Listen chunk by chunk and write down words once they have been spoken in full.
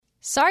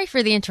Sorry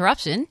for the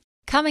interruption.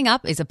 Coming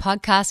Up is a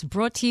podcast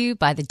brought to you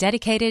by the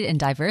dedicated and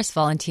diverse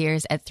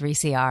volunteers at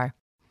 3CR.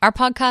 Our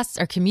podcasts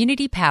are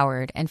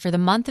community-powered, and for the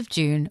month of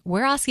June,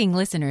 we're asking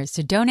listeners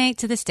to donate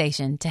to the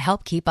station to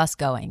help keep us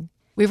going.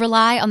 We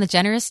rely on the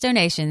generous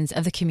donations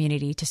of the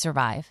community to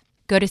survive.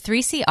 Go to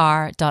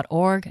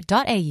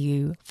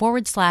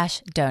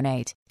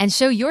 3cr.org.au/donate and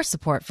show your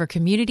support for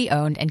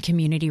community-owned and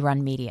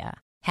community-run media.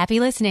 Happy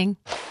listening.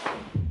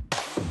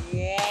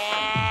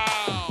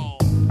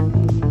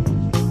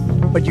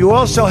 But you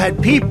also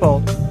had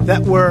people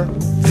that were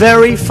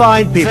very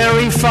fine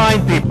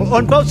people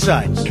on both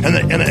sides. And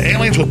the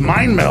aliens would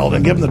mind meld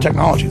and give them the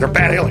technology. They're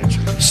bad aliens.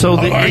 So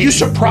are you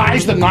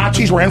surprised that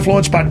Nazis were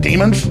influenced by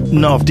demons?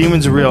 No, if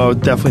demons are real, I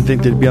would definitely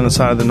think they'd be on the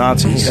side of the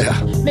Nazis. Yeah.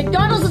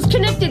 McDonald's is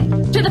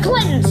connected to the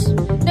Clintons.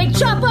 They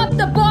chop up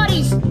the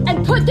bodies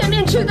and put them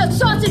into the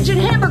sausage and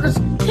hamburgers.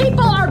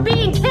 People are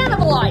being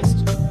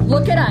cannibalized.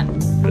 Look it up.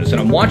 And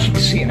I'm watching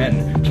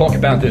CNN talk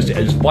about this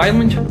as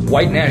violent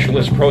white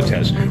nationalist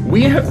protests.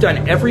 We have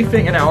done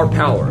everything in our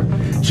power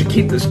to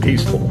keep this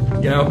peaceful,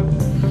 you know?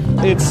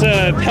 It's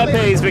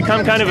Pepe's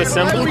become kind of a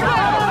symbol.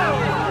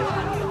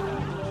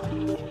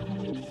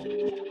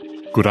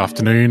 Good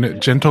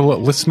afternoon, gentle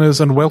listeners,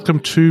 and welcome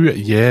to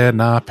Yeah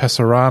Nah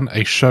Pasaran,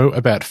 a show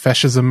about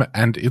fascism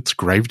and its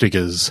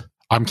gravediggers.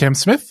 I'm Cam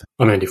Smith.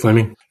 I'm Andy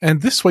Fleming.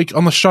 And this week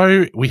on the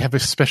show, we have a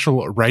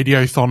special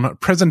Radiothon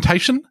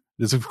presentation.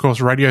 There's, of course,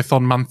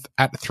 Radiothon month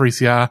at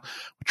 3CR.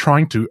 We're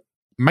trying to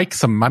make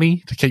some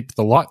money to keep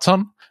the lights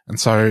on. And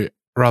so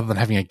rather than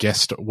having a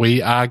guest,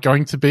 we are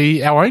going to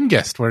be our own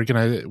guest. We're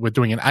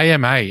doing an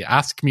AMA,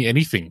 Ask Me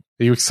Anything.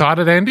 Are you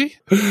excited, Andy?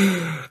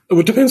 Well,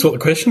 it depends what the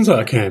questions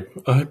are, Cam.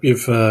 I hope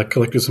you've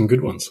collected some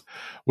good ones.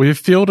 We've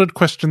fielded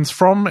questions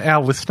from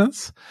our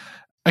listeners.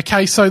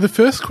 Okay, so the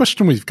first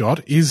question we've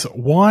got is,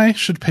 why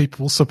should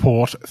people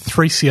support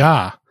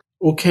 3CR?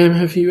 Well, Cam,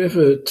 have you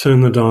ever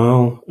turned the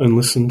dial and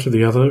listened to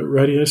the other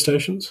radio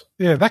stations?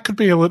 Yeah, that could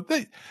be a little...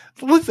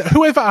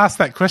 Whoever asked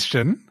that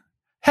question,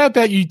 how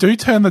about you do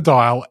turn the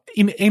dial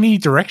in any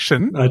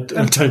direction?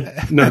 Don't turn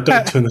the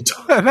dial.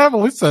 And have a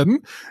listen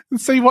and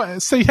see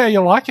how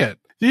you like it.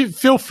 You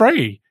feel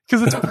free,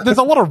 because there's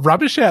a lot of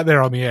rubbish out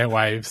there on the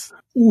airwaves.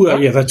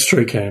 Well, yeah, that's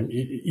true, Cam.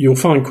 You'll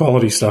find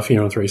quality stuff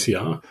here on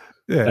 3CR.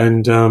 Yeah.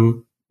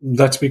 And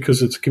that's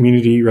because it's a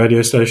community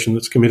radio station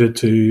that's committed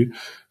to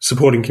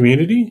supporting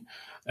community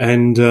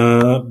and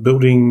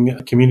building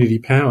community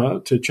power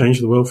to change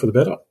the world for the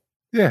better.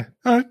 Yeah.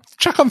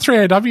 Chuck on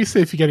 3AW,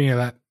 see if you're getting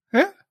that.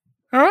 Yeah?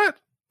 All right.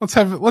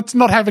 Let's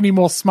not have any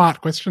more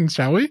smart questions,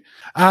 shall we?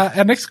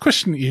 Our next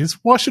question is,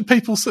 why should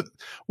people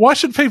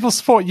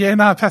support Yeah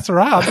Nah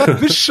Pasaran,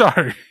 this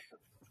show?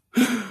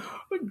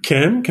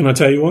 Cam, can I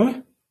tell you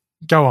why?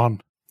 Go on.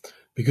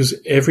 Because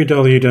every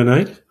dollar you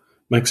donate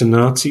makes a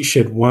Nazi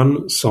shed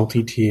one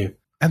salty tear.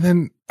 And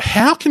then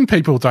how can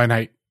people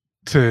donate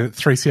to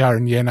 3CR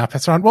and Yeah Nah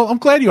Pasaran? Well, I'm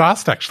glad you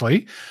asked,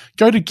 actually.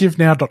 Go to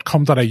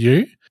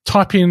givenow.com.au,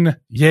 type in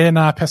Yeah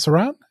Nah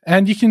Pasaran,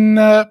 and you can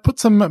put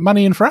some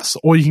money in for us,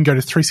 or you can go to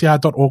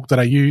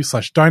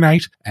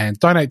 3cr.org.au/donate and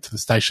donate to the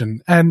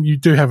station. And you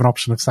do have an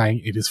option of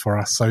saying it is for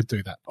us, so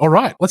do that. All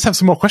right, let's have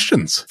some more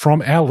questions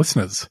from our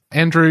listeners.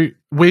 Andrew,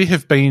 we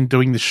have been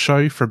doing this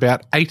show for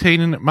about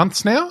 18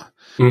 months now.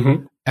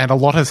 Mm-hmm. And a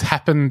lot has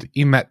happened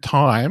in that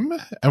time,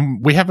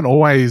 and we haven't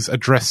always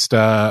addressed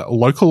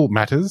local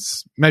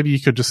matters. Maybe you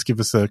could just give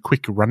us a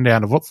quick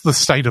rundown of what's the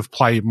state of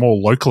play more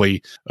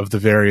locally of the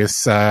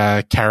various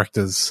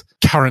characters'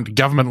 current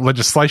government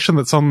legislation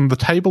that's on the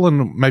table,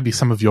 and maybe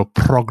some of your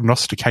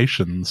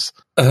prognostications.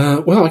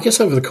 Well, I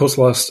guess over the course of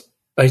the last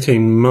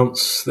 18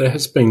 months, there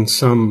has been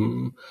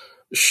some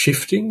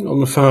shifting on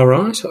the far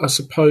right. I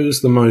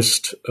suppose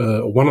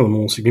one of the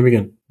more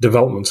significant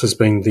developments has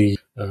been the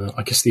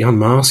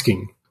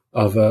unmasking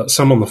of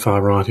some on the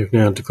far right who've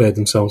now declared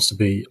themselves to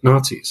be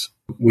Nazis,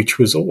 which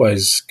was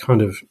always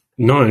kind of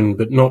known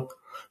but not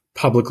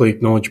publicly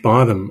acknowledged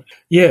by them.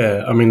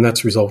 Yeah, I mean,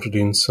 that's resulted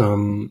in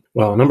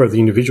a number of the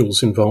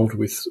individuals involved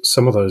with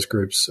some of those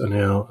groups are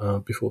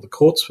now before the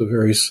courts for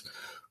various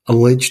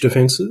alleged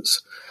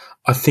offences.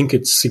 I think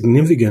it's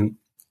significant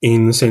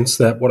in the sense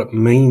that what it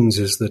means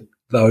is that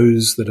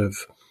those that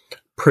have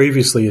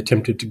previously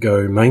attempted to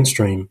go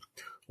mainstream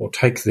or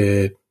take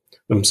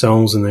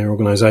themselves and their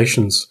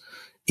organisations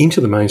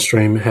into the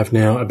mainstream have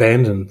now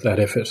abandoned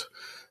that effort.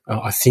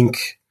 I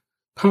think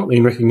partly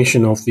in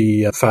recognition of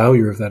the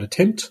failure of that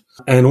attempt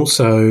and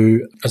also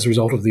as a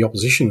result of the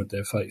opposition that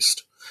they've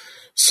faced.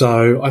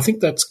 So I think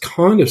that's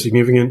kind of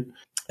significant.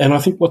 And I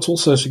think what's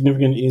also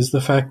significant is the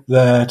fact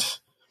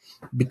that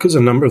because a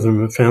number of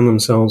them have found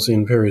themselves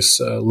in various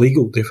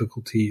legal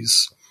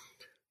difficulties,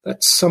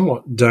 that's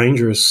somewhat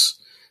dangerous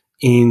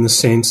in the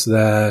sense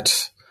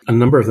that a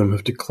number of them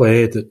have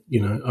declared that,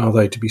 are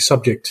they to be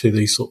subject to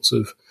these sorts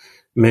of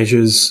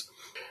measures?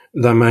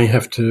 They may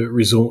have to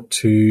resort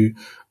to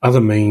other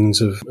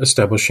means of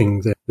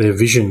establishing their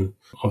vision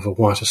of a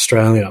white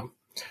Australia,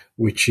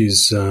 which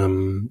is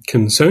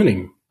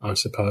concerning, I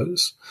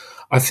suppose.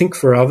 I think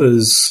for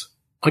others,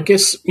 I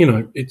guess,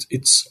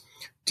 it's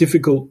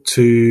difficult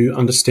to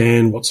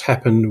understand what's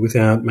happened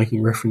without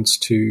making reference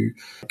to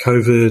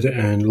COVID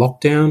and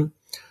lockdown.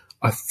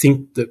 I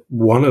think that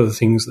one of the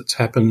things that's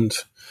happened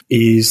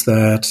is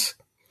that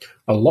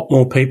a lot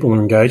more people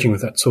are engaging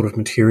with that sort of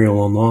material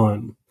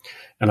online.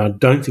 And I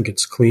don't think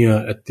it's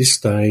clear at this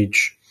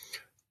stage.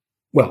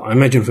 Well, I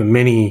imagine for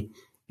many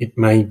it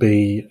may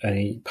be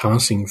a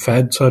passing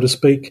fad, so to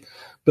speak.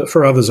 But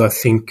for others, I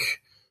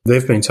think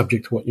they've been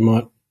subject to what you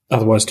might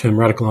otherwise term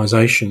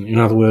radicalisation. In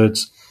other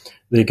words,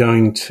 they're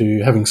going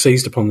to, having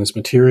seized upon this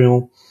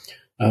material,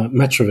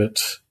 much of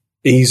it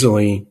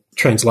easily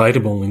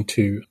translatable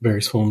into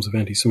various forms of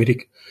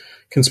anti-Semitic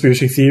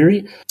conspiracy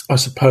theory. I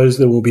suppose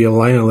there will be a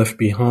layer left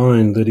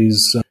behind that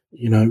is,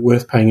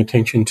 worth paying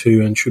attention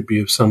to and should be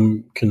of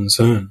some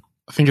concern.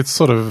 I think it's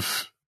sort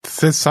of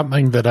says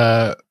something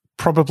that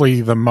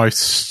probably the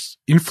most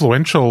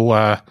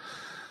influential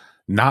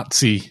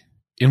Nazi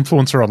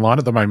influencer online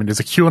at the moment is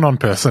a QAnon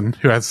person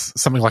who has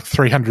something like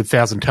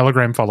 300,000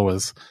 Telegram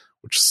followers,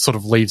 which sort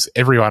of leaves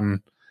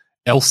everyone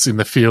else in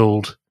the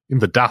field in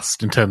the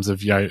dust in terms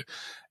of,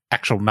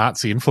 actual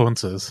Nazi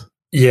influencers.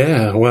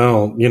 Yeah,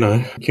 well,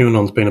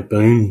 QAnon's been a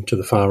boon to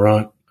the far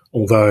right,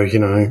 although,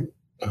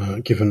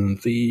 given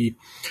the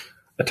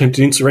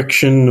attempted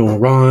insurrection or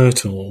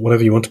riot or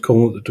whatever you want to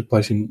call it that took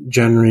place in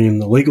January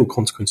and the legal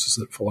consequences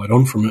that followed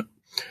on from it,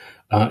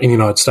 in the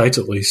United States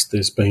at least,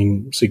 there's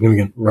been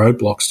significant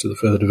roadblocks to the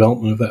further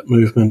development of that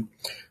movement.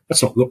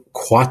 That's not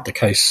quite the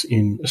case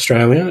in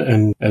Australia,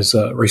 and as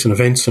recent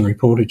events and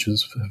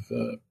reportages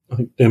have, I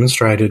think,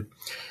 demonstrated,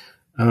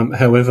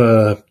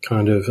 however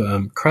kind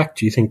of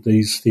cracked you think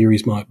these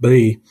theories might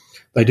be,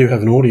 they do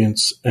have an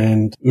audience,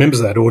 and members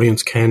of that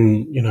audience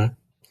can,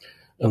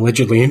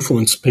 allegedly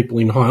influence people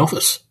in high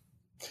office.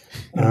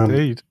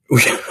 Indeed.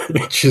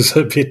 Which is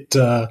a bit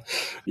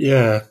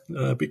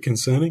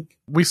concerning.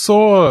 We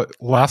saw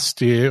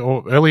last year,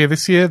 or earlier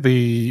this year,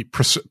 the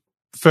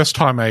first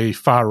time a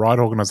far-right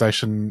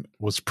organisation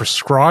was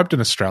prescribed in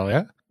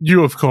Australia.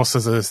 You, of course,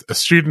 as a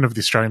student of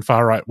the Australian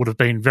far-right, would have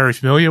been very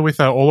familiar with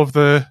all of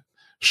the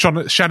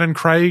Shannon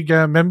Craig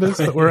members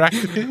that were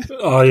active here.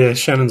 Oh, yeah,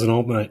 Shannon's an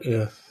old mate,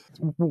 yeah.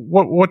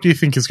 What do you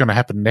think is going to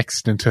happen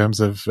next in terms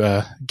of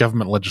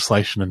government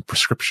legislation and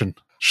prescription?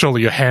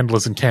 Surely your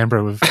handlers in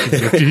Canberra have given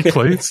you a few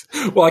clues.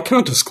 Well, I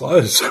can't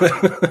disclose.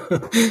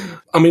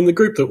 I mean, the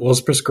group that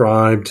was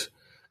prescribed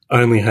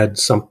only had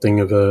something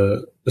of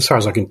a, as far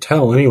as I can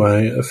tell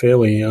anyway, a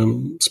fairly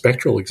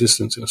spectral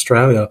existence in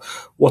Australia.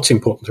 What's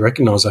important to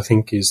recognise, I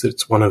think, is that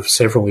it's one of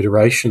several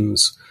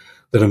iterations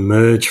that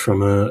emerge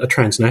from a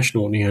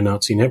transnational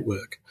neo-Nazi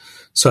network.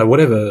 So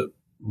whatever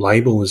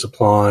label is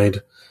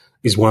applied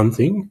is one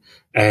thing,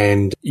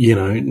 and,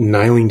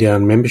 nailing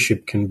down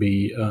membership can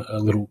be a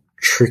little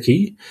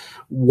tricky.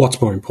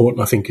 What's more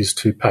important, I think, is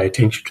to pay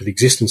attention to the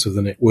existence of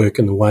the network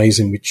and the ways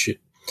in which it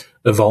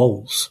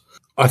evolves.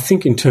 I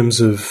think in terms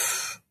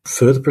of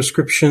further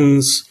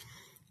prescriptions,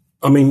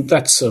 I mean,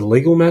 that's a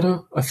legal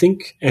matter, I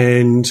think.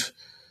 And,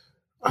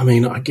 I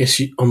mean, I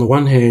guess on the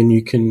one hand,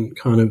 you can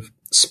kind of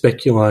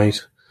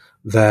speculate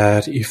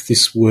that if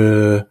this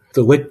were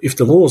if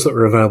the laws that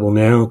were available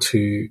now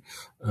to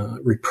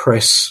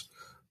repress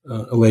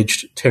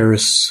alleged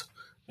terrorists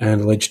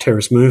and alleged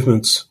terrorist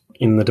movements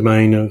in the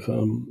domain of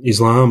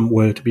Islam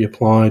were to be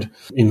applied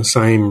in the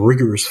same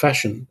rigorous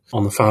fashion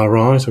on the far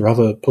right or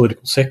other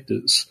political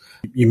sectors,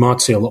 you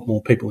might see a lot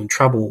more people in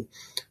trouble.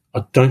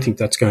 I don't think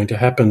that's going to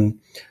happen.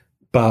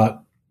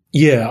 But,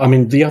 yeah, I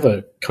mean, the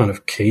other kind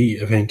of key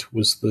event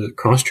was the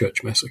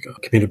Christchurch massacre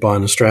committed by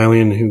an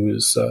Australian who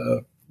was,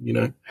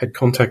 had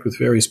contact with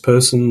various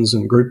persons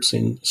and groups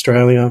in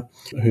Australia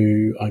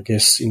who, I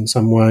guess, in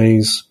some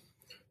ways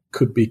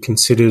could be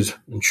considered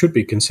and should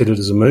be considered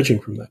as emerging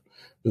from that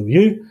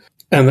milieu.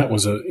 And that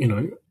was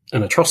an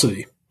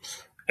atrocity.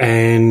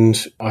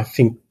 And I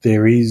think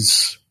there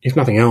is, if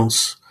nothing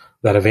else,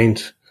 that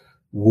event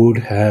would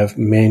have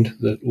meant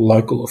that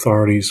local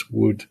authorities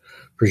would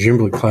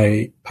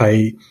presumably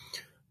pay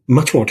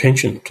much more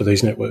attention to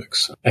these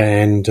networks.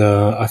 And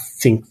I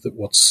think that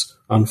what's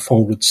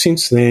unfolded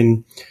since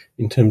then,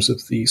 in terms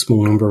of the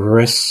small number of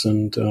arrests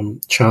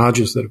and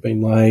charges that have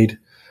been laid,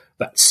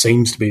 that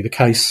seems to be the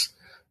case.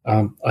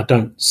 I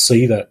don't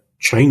see that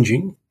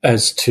changing.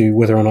 As to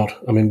whether or not,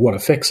 I mean, what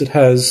effects it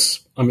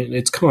has, I mean,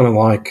 it's kind of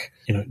like,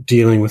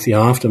 dealing with the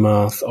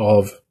aftermath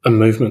of a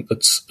movement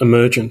that's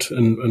emergent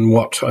and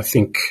what I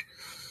think,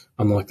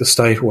 unlike the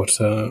state, what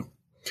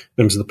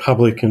members of the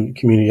public and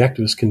community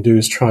activists can do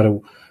is try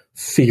to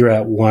figure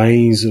out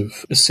ways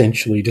of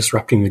essentially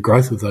disrupting the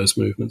growth of those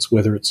movements,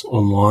 whether it's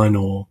online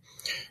or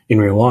in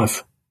real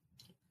life,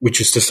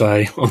 which is to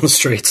say on the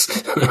streets.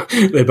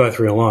 They're both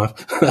real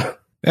life.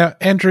 Now,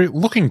 Andrew,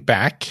 looking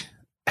back,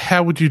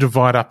 how would you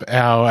divide up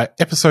our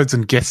episodes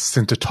and guests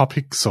into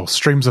topics or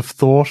streams of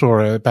thought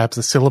or perhaps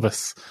a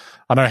syllabus?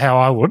 I know how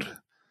I would.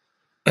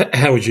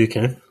 How would you,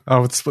 Ken? I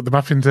would split them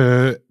up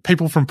into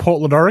people from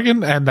Portland,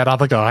 Oregon, and that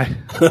other guy.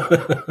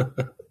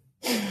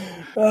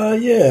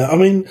 Yeah, I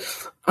mean,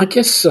 I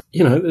guess,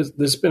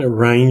 there's been a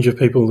range of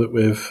people that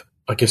we've,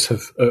 I guess,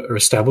 are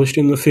established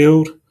in the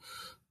field.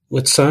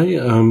 let's say,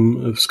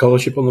 of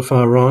scholarship on the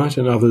far right,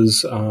 and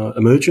others are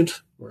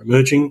emergent or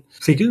emerging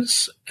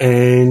figures.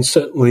 And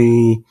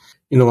certainly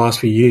in the last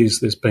few years,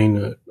 there's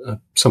been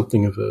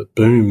something of a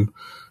boom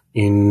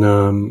in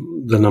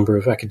the number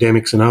of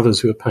academics and others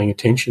who are paying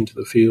attention to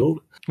the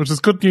field. Which is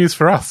good news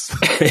for us.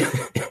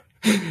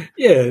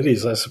 Yeah, it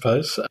is, I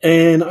suppose.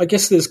 And I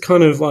guess there's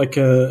kind of like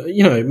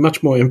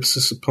much more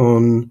emphasis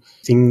upon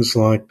things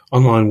like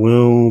online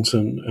worlds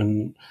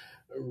and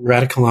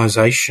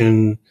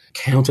radicalisation,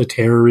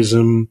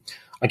 counter-terrorism.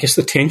 I guess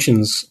the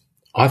tensions,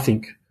 I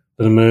think,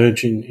 that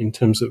emerge in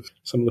terms of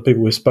some of the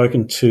people we've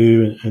spoken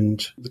to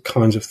and the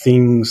kinds of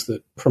things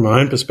that, from my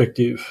own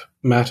perspective,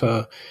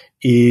 matter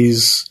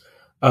is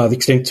the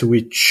extent to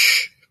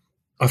which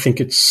I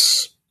think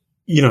it's,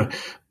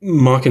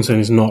 my concern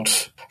is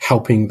not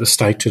helping the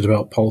state to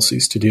develop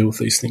policies to deal with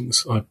these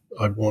things.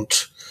 I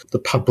want the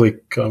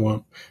public, I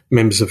want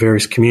members of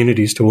various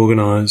communities to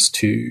organise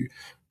to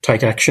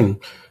take action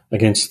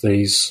against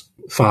these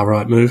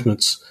far-right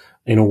movements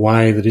in a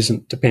way that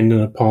isn't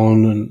dependent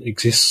upon and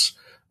exists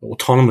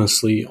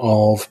autonomously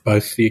of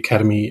both the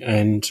academy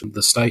and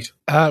the state.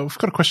 We've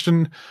got a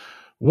question.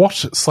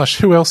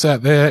 What/who else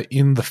out there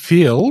in the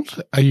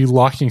field are you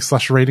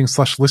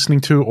liking/reading/listening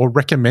to or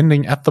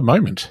recommending at the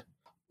moment?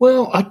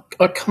 Well,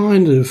 I try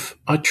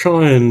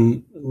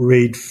and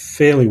read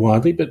fairly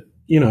widely, but,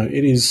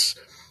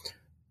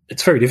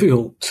 it's very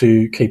difficult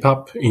to keep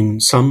up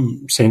in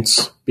some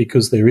sense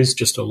because there is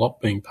just a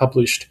lot being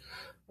published.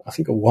 I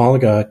think a while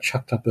ago I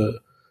chucked up a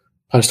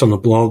post on the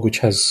blog which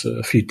has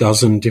a few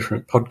dozen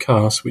different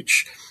podcasts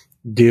which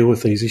deal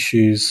with these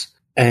issues.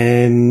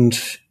 And,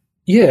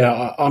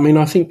 yeah,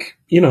 I think,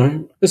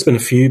 there's been a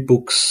few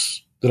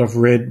books that I've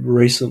read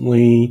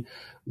recently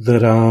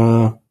that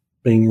are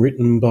being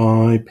written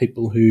by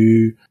people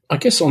who, I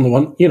guess on the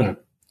one,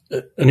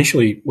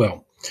 initially,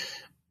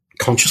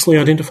 consciously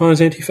identify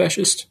as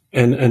anti-fascist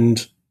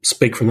and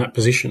speak from that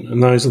position.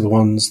 And those are the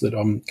ones that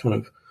I'm kind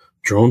of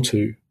drawn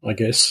to, I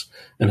guess,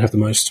 and have the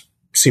most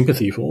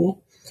sympathy for.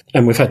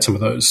 And we've had some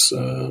of those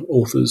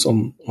authors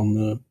on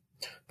the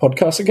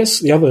podcast. I guess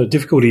the other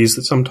difficulty is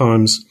that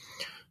sometimes,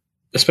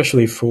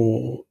 especially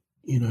for,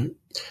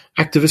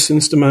 activists in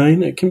this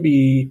domain,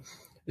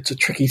 it's a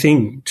tricky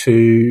thing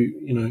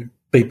to,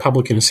 be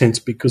public in a sense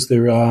because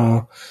there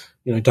are,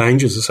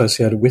 dangers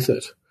associated with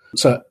it.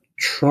 So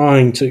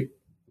trying to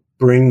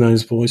bring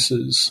those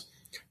voices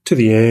to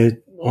the air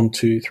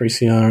onto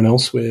 3CR and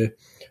elsewhere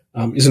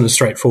isn't as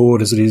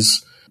straightforward as it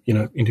is,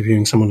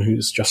 interviewing someone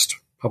who's just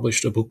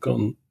published a book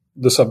on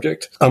the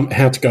subject.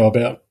 How to go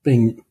about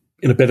being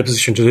in a better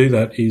position to do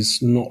that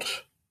is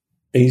not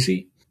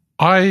easy.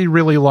 I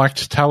really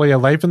liked Talia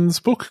Lavin's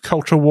book,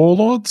 Culture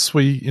Warlords.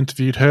 We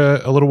interviewed her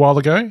a little while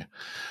ago.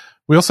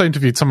 We also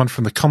interviewed someone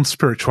from the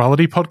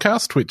Conspirituality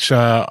podcast, which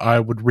I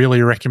would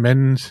really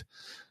recommend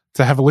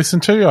to have a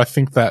listen to. I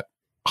think that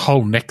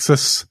whole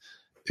nexus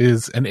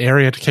is an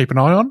area to keep an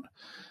eye on.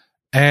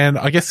 And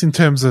I guess in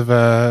terms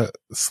of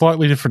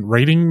slightly different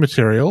reading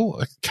material,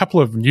 a couple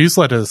of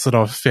newsletters that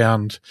I've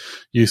found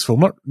useful,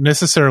 not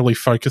necessarily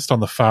focused on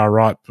the far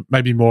right, but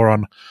maybe more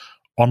on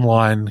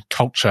online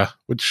culture,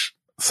 which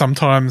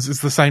sometimes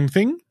is the same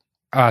thing.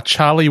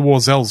 Charlie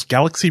Warzell's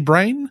Galaxy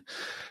Brain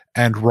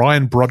and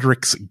Ryan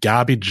Broderick's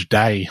Garbage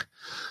Day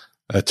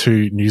are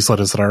two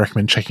newsletters that I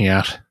recommend checking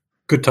out.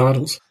 Good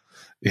titles.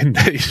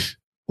 Indeed.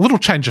 A little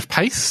change of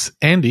pace.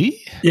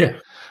 Andy? Yeah.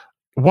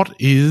 What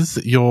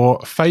is your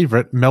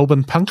favourite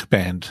Melbourne punk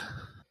band?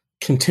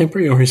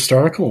 Contemporary or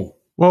historical?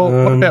 Well,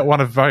 what about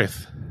one of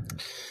both?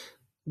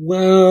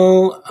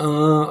 Well,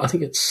 I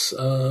think it's...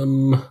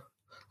 I'm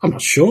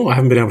not sure. I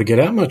haven't been able to get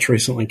out much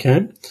recently,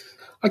 Cam.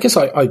 I guess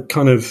I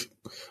kind of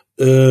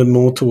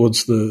more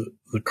towards the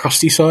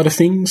crusty side of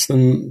things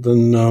than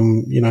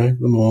the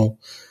more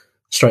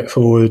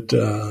straightforward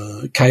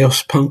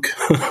chaos punk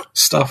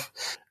stuff.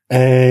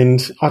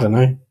 And I don't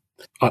know.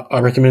 I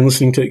recommend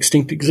listening to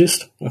Extinct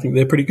Exist. I think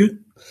they're pretty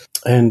good.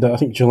 And I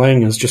think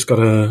Gillang has just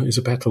is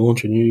about to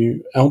launch a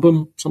new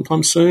album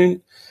sometime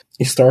soon.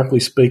 Historically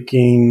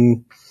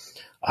speaking,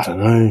 I don't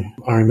know.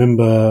 I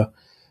remember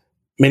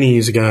many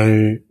years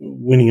ago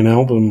winning an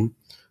album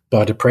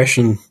by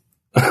Depression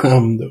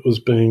that was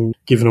being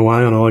given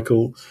away on a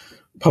local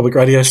public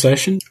radio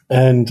station.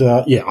 And,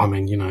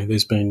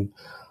 there's been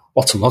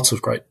lots and lots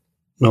of great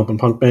Melbourne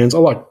punk bands. I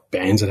like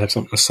bands that have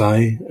something to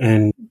say,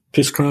 and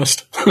piss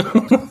Christ.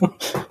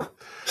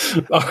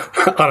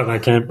 I don't know,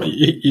 Cam.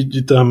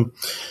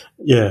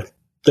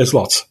 There's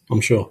lots,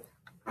 I'm sure.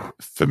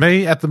 For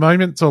me, at the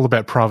moment, it's all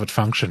about Private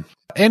Function.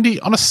 Andy,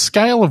 on a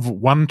scale of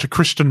 1 to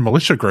Christian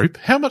Militia Group,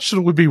 how much should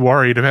we be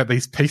worried about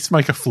these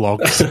peacemaker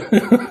flogs?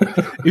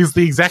 Is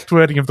the exact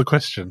wording of the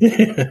question.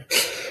 Yeah.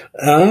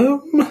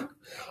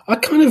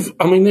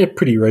 They're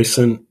pretty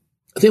recent.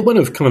 They're one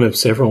of kind of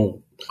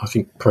several. I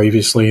think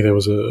previously there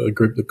was a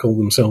group that called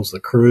themselves The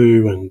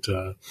Crew and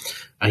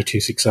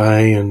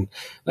A26A, and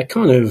they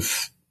kind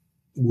of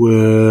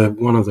were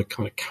one of the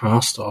kind of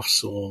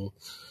cast-offs or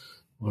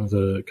one of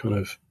the kind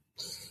of,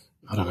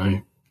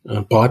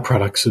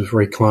 byproducts of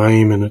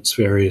Reclaim and its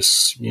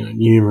various,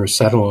 numerous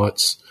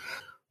satellites.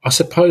 I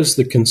suppose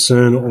the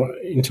concern,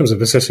 in terms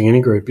of assessing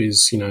any group,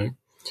 is,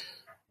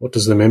 what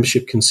does the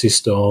membership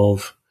consist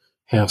of?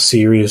 How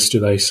serious do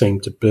they seem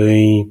to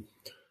be?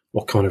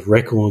 What kind of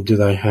record do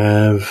they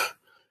have?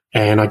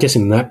 And I guess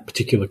in that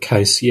particular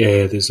case,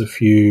 there's a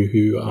few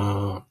who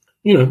are,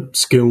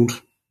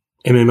 skilled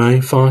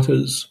MMA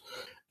fighters.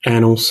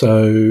 And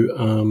also,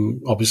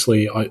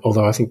 obviously,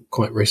 although I think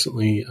quite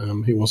recently,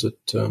 who was it?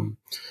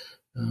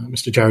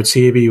 Mr. Jared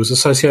Searby was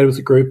associated with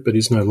the group, but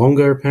is no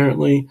longer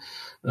apparently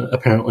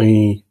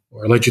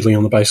or allegedly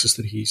on the basis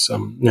that he's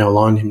now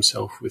aligned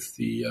himself with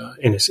the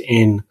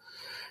NSN,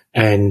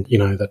 and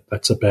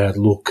that's a bad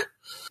look.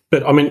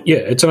 But I mean,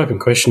 it's an open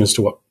question as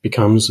to what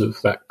becomes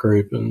of that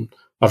group and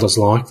others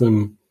like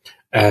them,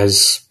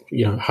 as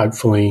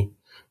hopefully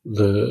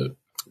the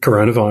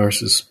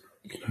coronavirus is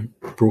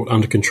brought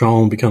under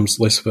control and becomes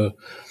less of a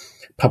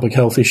public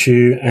health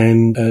issue,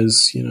 and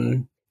as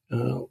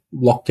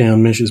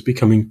lockdown measures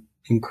becoming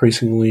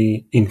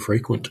increasingly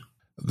infrequent.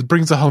 It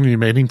brings a whole new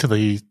meaning to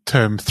the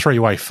term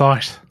three-way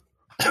fight.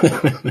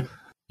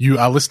 You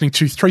are listening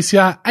to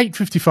 3CR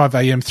 8:55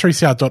 AM,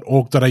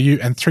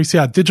 3cr.org.au and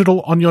 3CR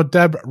Digital on your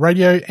DAB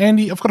radio.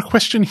 Andy, I've got a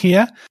question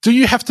here. Do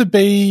you have to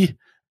be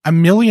a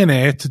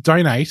millionaire to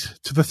donate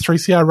to the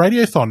 3CR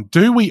Radiothon?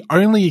 Do we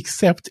only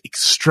accept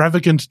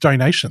extravagant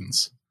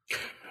donations?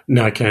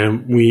 No,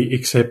 Cam. We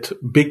accept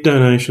big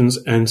donations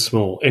and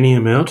small. Any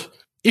amount.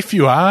 If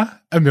you are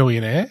a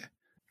millionaire,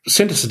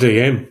 send us a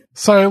DM.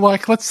 So,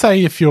 let's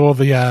say if you're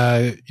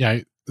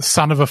the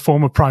son of a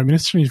former prime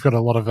minister and you've got a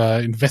lot of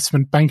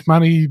investment bank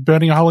money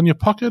burning a hole in your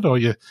pocket, or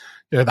you're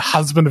the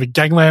husband of a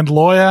gangland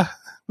lawyer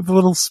with a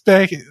little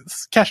spare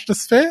cash to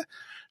spare,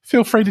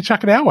 feel free to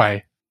chuck it our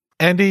way.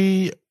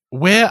 Andy,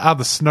 where are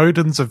the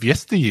Snowdens of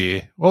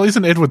yesteryear? Well,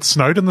 isn't Edward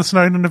Snowden the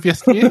Snowden of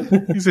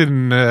yesteryear? He's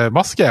in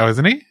Moscow,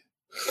 isn't he?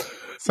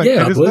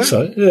 I believe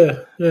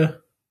so. Yeah.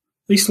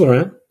 He's still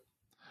around.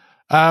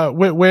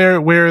 Where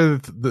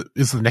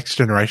is the next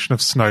generation of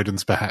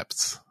Snowdens,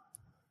 perhaps?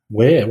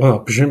 Where?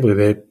 Well, presumably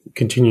they're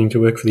continuing to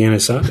work for the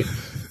NSA.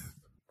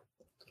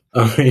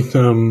 I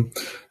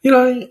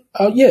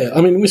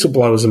mean,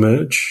 whistleblowers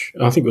emerge.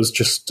 I think it was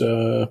just,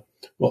 the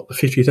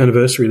 50th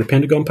anniversary of the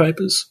Pentagon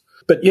Papers.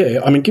 But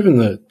given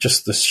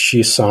the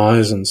sheer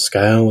size and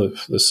scale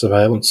of the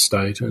surveillance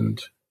state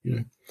and,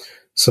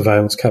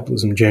 surveillance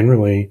capitalism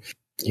generally,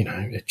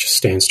 it just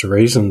stands to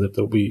reason that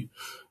there'll be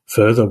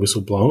further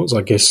whistleblowers.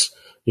 I guess,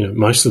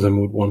 most of them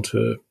would want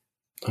to,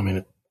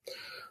 I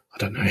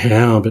don't know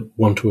how, but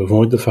want to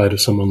avoid the fate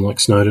of someone like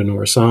Snowden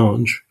or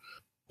Assange.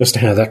 As to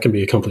how that can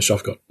be accomplished,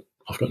 I've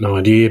got no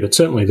idea, but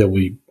certainly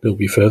there'll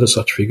be further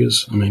such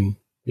figures.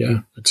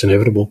 It's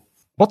inevitable.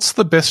 What's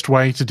the best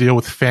way to deal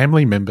with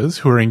family members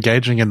who are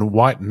engaging in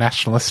white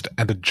nationalist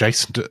and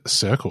adjacent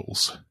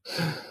circles?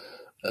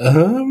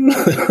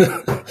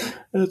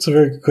 That's a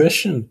very good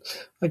question.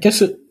 I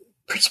guess it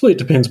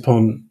depends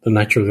upon the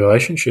nature of the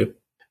relationship,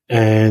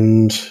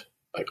 and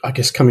I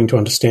guess coming to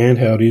understand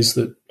how it is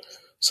that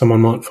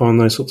someone might find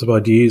those sorts of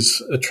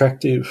ideas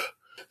attractive.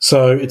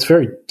 So it's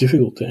very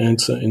difficult to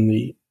answer in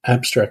the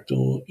abstract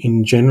or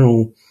in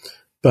general,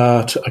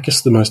 but I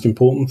guess the most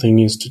important thing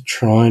is to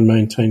try and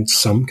maintain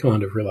some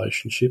kind of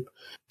relationship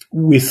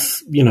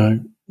with,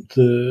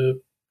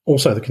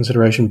 also the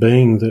consideration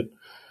being that,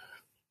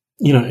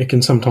 it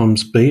can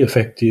sometimes be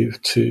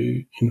effective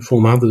to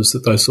inform others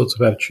that those sorts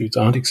of attitudes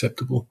aren't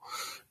acceptable,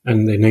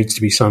 and there needs to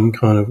be some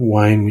kind of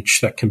way in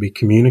which that can be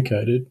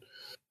communicated.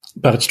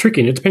 But it's tricky,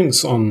 and it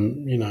depends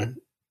on,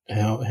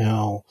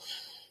 how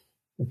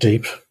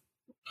deep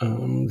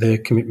their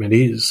commitment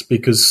is,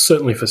 because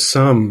certainly for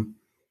some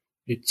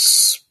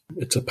it's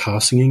a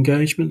passing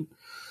engagement.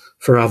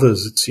 For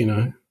others, it's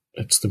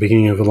the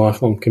beginning of a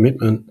lifelong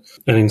commitment,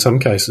 and in some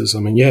cases,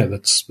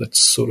 that's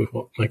sort of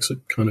what makes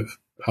it kind of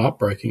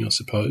heartbreaking, I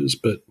suppose.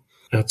 But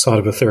outside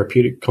of a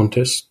therapeutic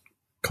context,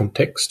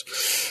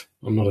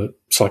 I'm not a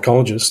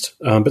psychologist,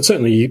 but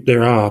certainly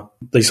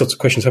these sorts of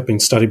questions have been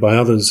studied by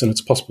others, and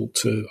it's possible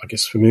to, I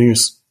guess,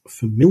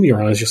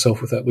 familiarise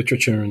yourself with that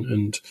literature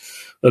and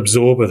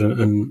absorb it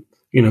and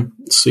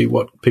see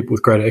what people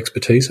with greater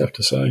expertise have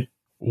to say.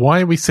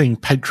 Why are we seeing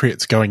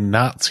patriots going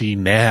Nazi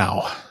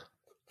now?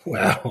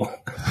 Wow.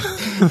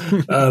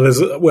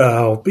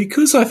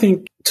 Because I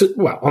think,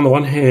 on the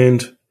one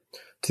hand,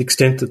 to the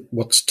extent that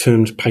what's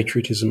termed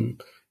patriotism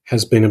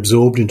has been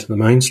absorbed into the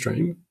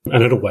mainstream,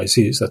 and it always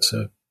is, that's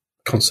a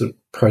constant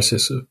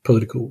process of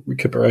political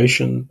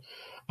recuperation,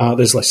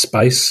 there's less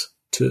space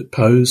to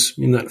pose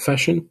in that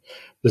fashion.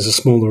 There's a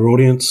smaller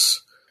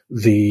audience.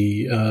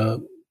 The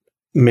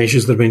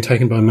measures that have been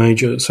taken by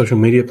major social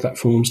media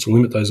platforms to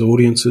limit those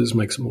audiences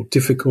makes it more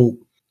difficult.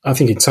 I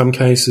think in some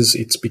cases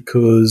it's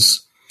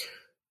because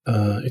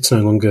it's no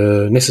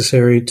longer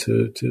necessary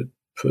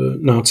for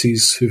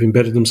Nazis who've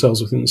embedded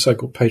themselves within the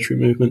so-called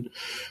patriot movement.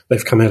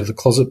 They've come out of the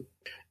closet.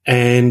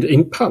 And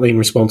partly in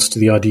response to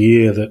the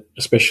idea that,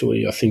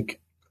 especially I think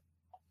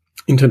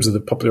in terms of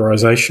the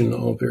popularisation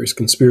of various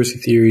conspiracy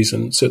theories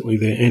and certainly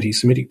their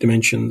anti-Semitic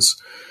dimensions,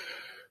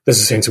 there's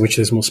a sense in which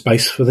there's more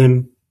space for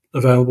them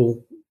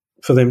available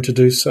for them to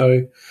do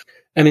so.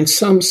 And in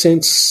some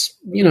sense,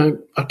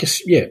 I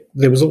guess,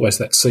 there was always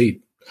that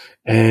seed.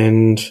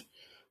 And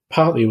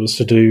partly it was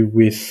to do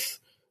with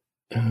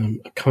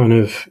a kind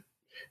of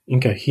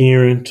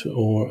incoherent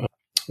or,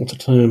 what's the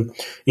term,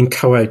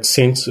 inchoate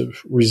sense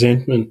of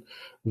resentment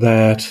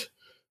that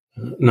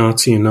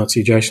Nazi and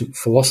Nazi-adjacent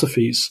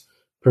philosophies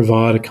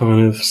provide a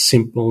kind of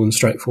simple and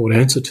straightforward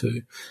answer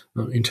to,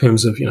 in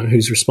terms of,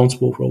 who's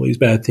responsible for all these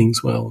bad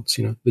things. Well, it's,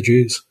 the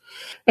Jews.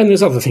 And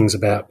there's other things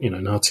about,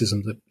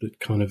 Nazism that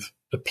kind of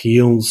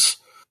appeals.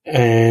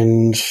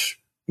 And,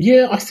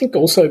 I think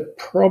also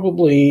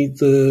probably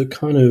the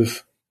kind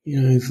of,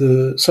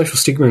 the social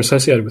stigma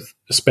associated with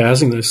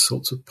espousing those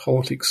sorts of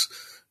politics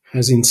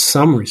has in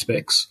some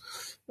respects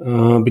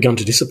begun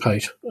to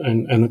dissipate.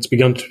 And it's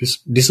begun to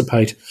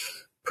dissipate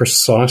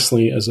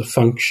precisely as a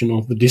function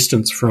of the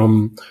distance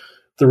from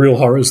the real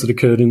horrors that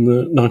occurred in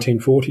the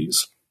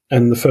 1940s.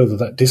 And the further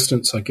that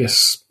distance, I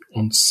guess,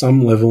 on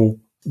some level,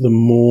 the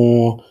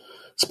more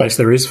space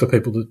there is for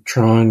people to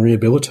try and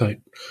rehabilitate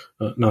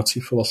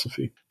Nazi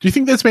philosophy. Do you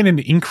think there's been an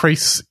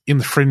increase in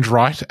the fringe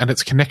right and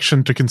its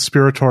connection to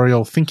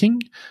conspiratorial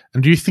thinking?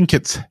 And do you think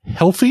it's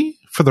healthy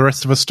for the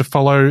rest of us to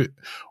follow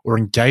or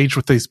engage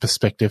with these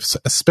perspectives,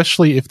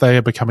 especially if they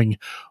are becoming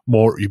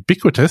more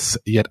ubiquitous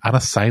yet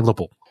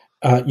unassailable?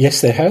 Yes,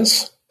 there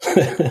has.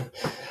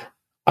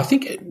 I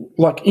think,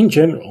 in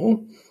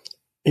general,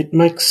 it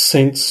makes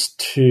sense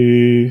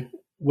to,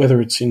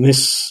 whether it's in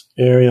this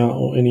area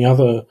or any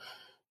other,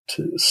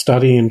 to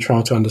study and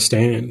try to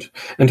understand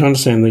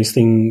these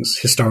things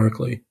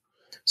historically.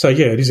 So,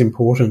 it is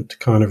important to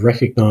kind of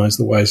recognise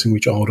the ways in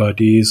which old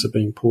ideas are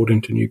being poured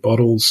into new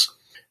bottles.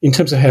 In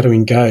terms of how to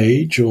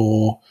engage,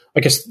 or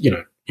I guess,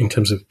 in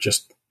terms of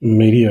just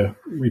media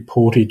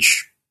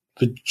reportage,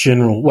 the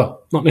general,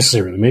 well, not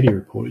necessarily the media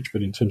reportage,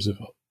 but in terms of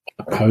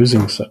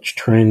opposing such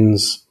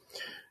trends,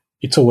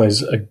 it's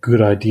always a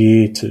good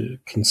idea to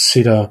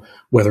consider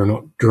whether or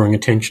not drawing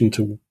attention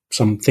to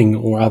something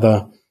or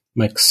other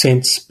makes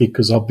sense,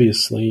 because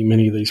obviously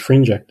many of these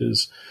fringe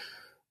actors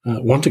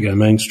want to go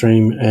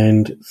mainstream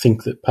and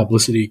think that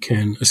publicity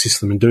can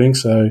assist them in doing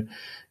so.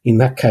 In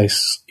that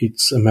case,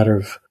 it's a matter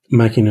of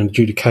making an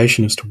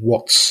adjudication as to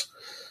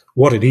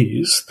what it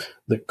is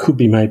that could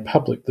be made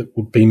public that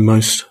would be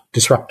most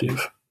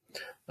disruptive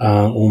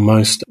or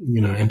most,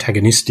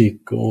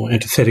 antagonistic or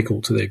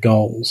antithetical to their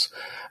goals.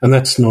 And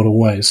that's not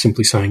always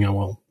simply saying, oh,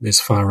 well,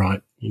 there's far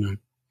right,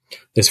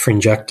 there's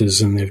fringe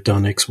actors and they've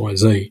done X, Y,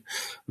 Z.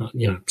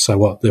 So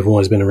what? They've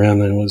always been around,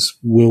 they always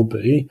will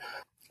be.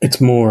 It's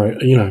more,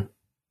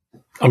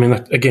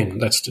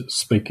 that's to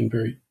speak in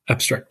very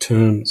abstract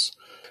terms.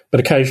 But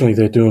occasionally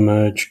there do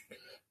emerge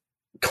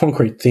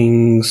concrete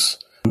things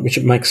which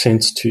it makes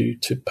sense to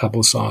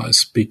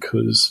publicise,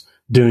 because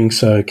doing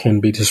so can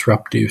be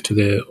disruptive to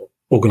their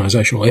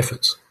organisational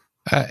efforts.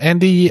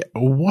 Andy,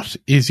 what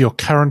is your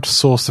current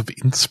source of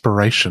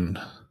inspiration?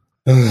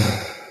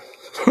 That's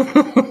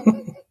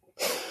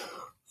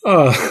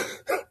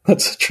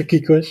a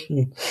tricky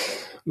question.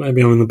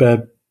 Maybe I'm in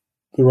the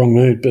wrong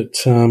mood, but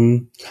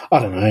I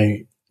don't know.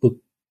 Look,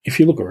 if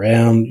you look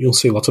around, you'll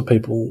see lots of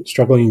people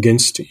struggling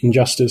against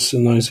injustice,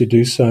 and those who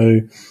do so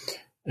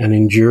and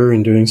endure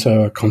in doing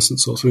so are a constant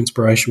source of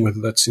inspiration,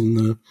 whether that's in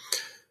the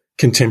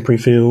contemporary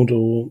field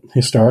or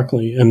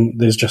historically. And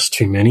there's just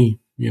too many,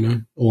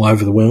 all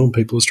over the world.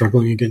 People are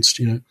struggling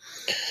against,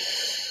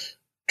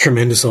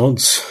 tremendous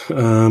odds.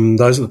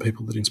 Those are the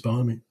people that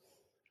inspire me.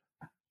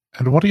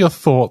 And what are your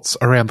thoughts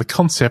around the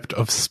concept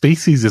of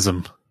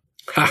speciesism?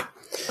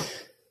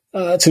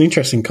 It's an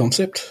interesting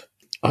concept.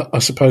 I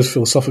suppose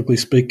philosophically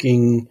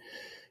speaking,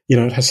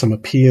 it has some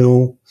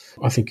appeal.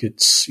 I think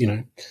it's,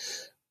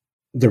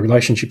 the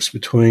relationships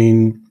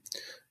between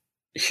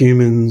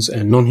humans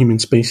and non-human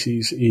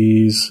species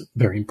is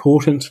very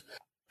important.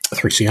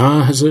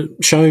 3CR has a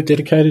show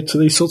dedicated to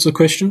these sorts of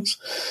questions,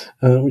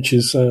 which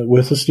is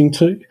worth listening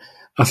to.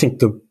 I think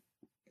the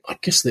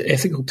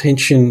ethical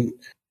tension,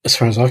 as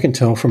far as I can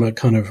tell from a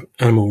kind of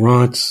animal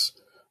rights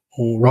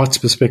or rights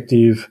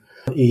perspective,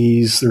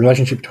 is the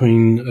relationship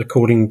between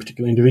according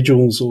particular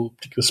individuals or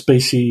particular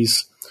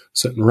species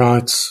certain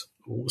rights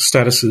or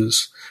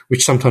statuses,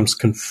 which sometimes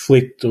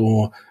conflict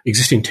or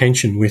exist in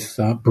tension with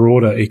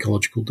broader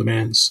ecological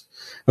demands.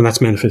 And that's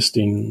manifest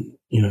in,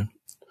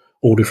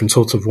 all different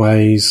sorts of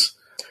ways.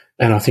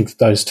 And I think that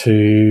those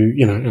two,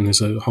 and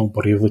there's a whole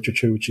body of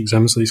literature which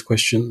examines these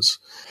questions.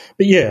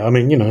 But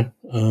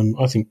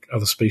I think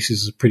other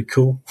species are pretty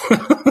cool.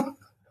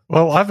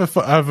 Well, I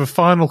have a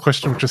final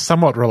question which is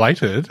somewhat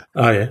related.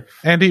 Oh, yeah.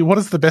 Andy, what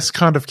is the best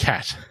kind of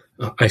cat?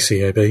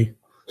 ACAB.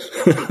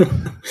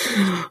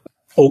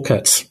 All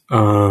cats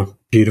are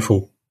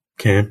beautiful,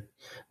 Cam.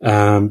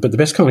 But the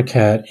best kind of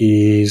cat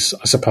is,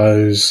 I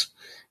suppose,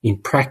 in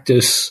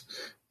practice,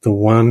 the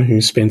one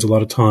who spends a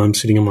lot of time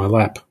sitting on my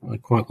lap. I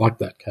quite like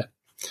that cat.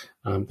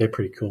 They're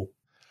pretty cool.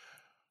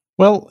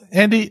 Well,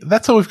 Andy,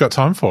 that's all we've got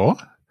time for.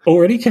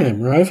 Already, Cam.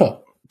 We're over.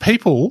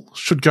 people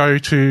should go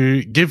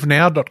to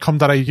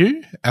givenow.com.au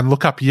and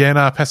look up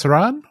Yerna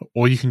Pasaran,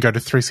 or you can go to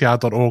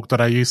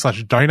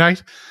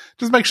 3cr.org.au/donate.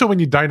 Just make sure when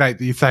you donate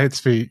that you say it's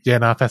for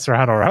Yerna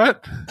Pasaran, all right?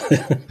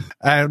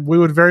 And we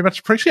would very much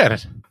appreciate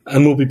it.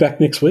 And we'll be back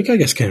next week, I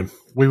guess, Cam.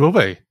 We will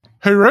be.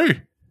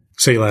 Hooroo.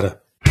 See you later.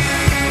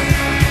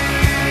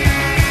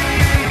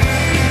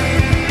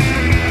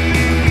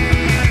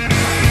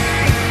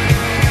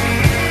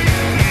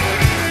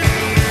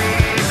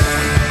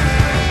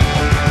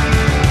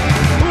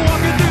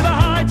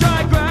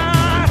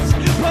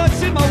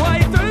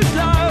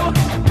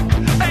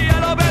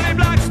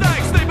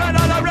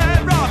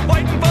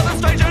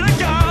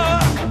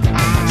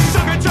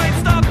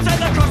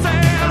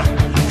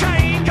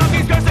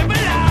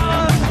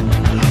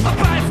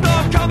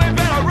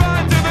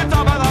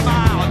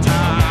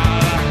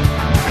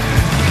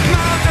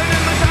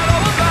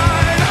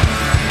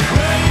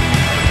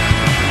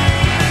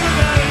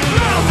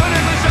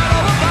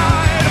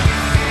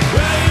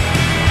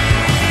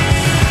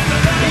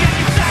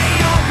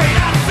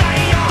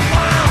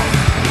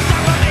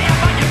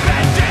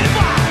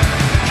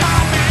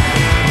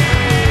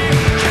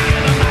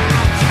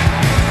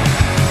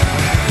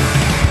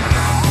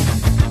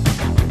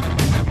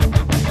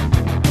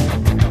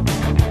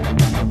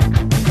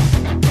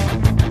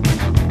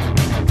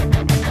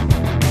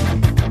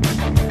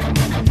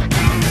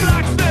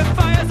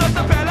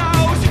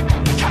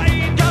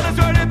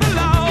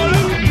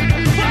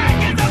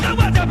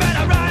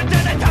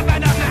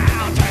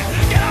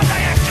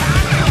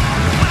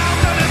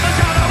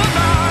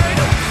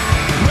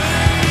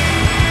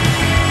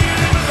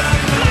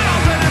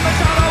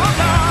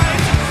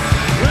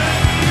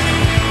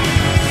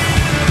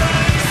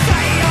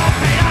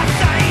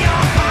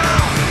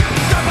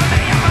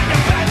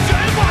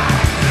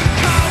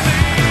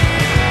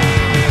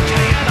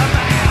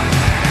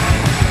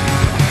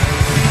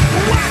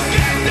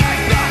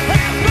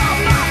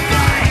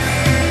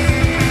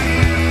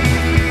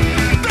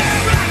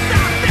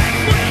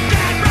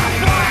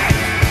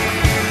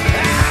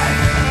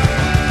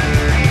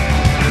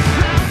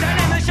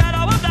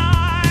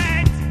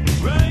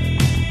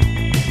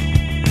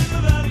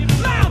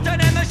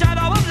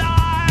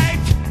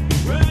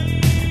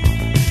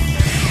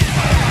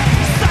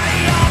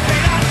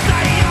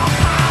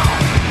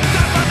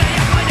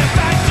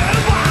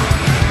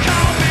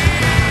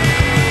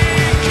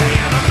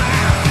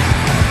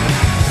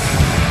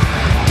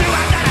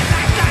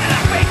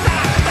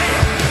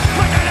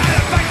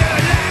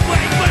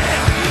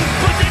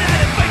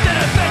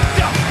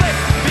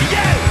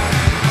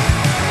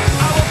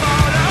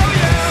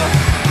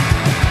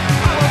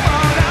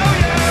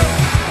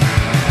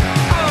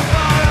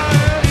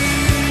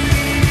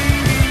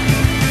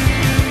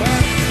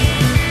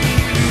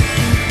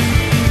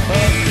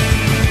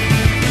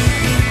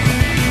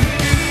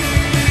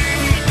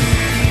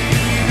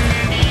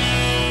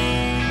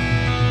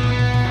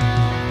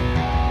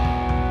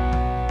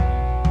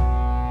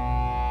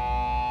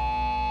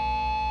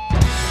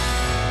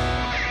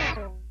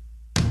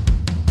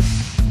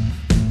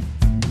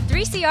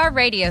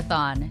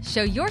 Radiothon.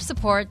 Show your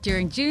support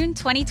during June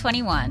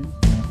 2021.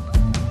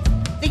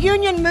 The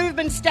union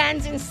movement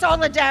stands in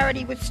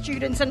solidarity with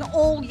students and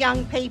all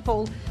young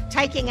people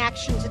taking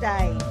action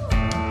today.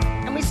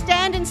 And we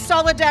stand in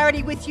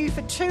solidarity with you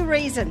for two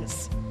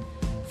reasons.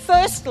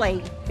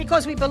 Firstly,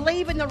 because we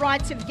believe in the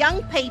rights of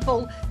young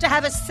people to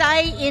have a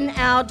say in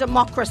our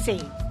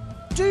democracy.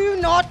 Do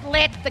not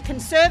let the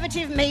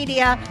conservative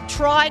media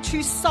try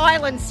to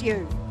silence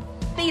you.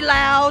 Be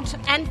loud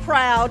and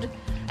proud.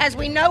 As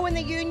we know in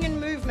the union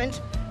movement,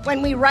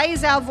 when we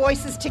raise our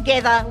voices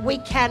together, we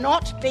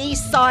cannot be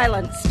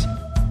silenced.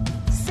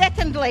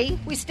 Secondly,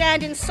 we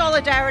stand in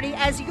solidarity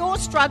as your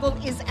struggle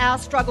is our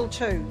struggle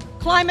too.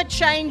 Climate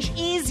change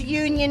is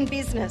union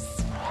business.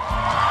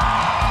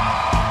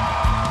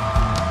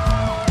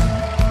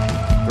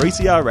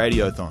 3CR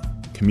Radiothon,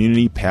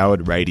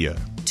 community-powered radio.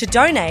 To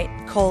donate,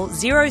 call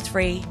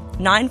 03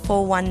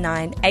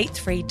 9419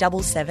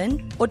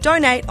 8377 or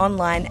donate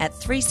online at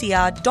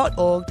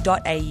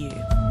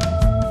 3cr.org.au.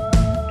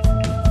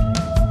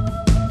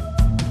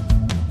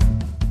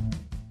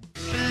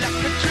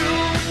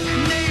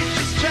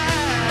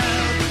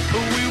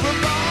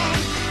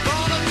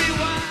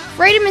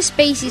 Freedom of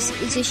Species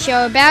is a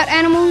show about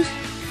animals,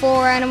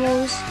 for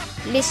animals,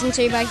 listened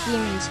to by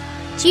humans.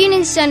 Tune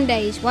in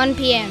Sundays, 1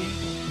 p.m.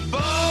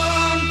 Born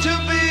to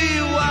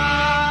be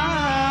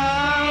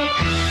wild.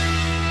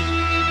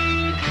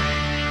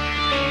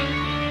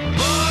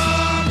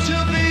 Born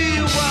to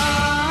be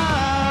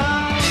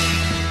wild.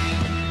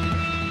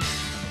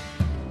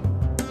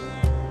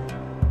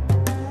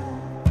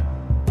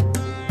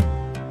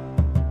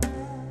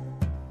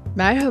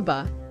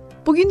 Merhaba.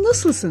 Bugün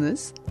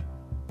nasılsınız?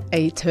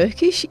 A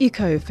Turkish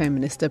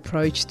eco-feminist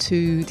approach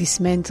to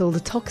dismantle the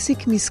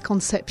toxic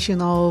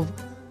misconception of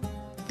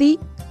the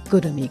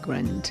good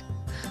immigrant.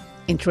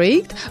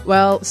 Intrigued?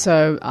 Well,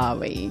 so are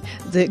we.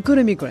 The Good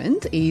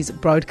Immigrant is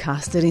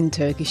broadcasted in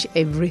Turkish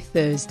every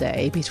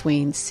Thursday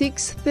between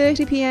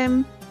 6:30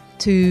 p.m.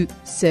 to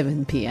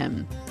 7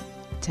 p.m.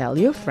 tell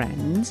your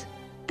friends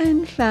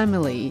and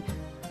family,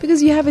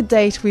 because you have a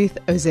date with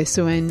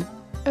Özesuen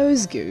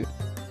Özgü.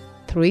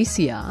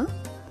 3CR,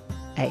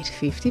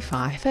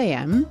 8:55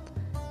 a.m,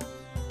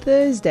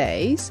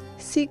 Thursdays,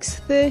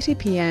 6:30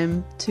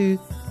 p.m. to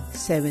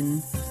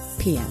 7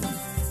 p.m.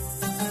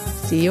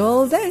 See you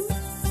all then.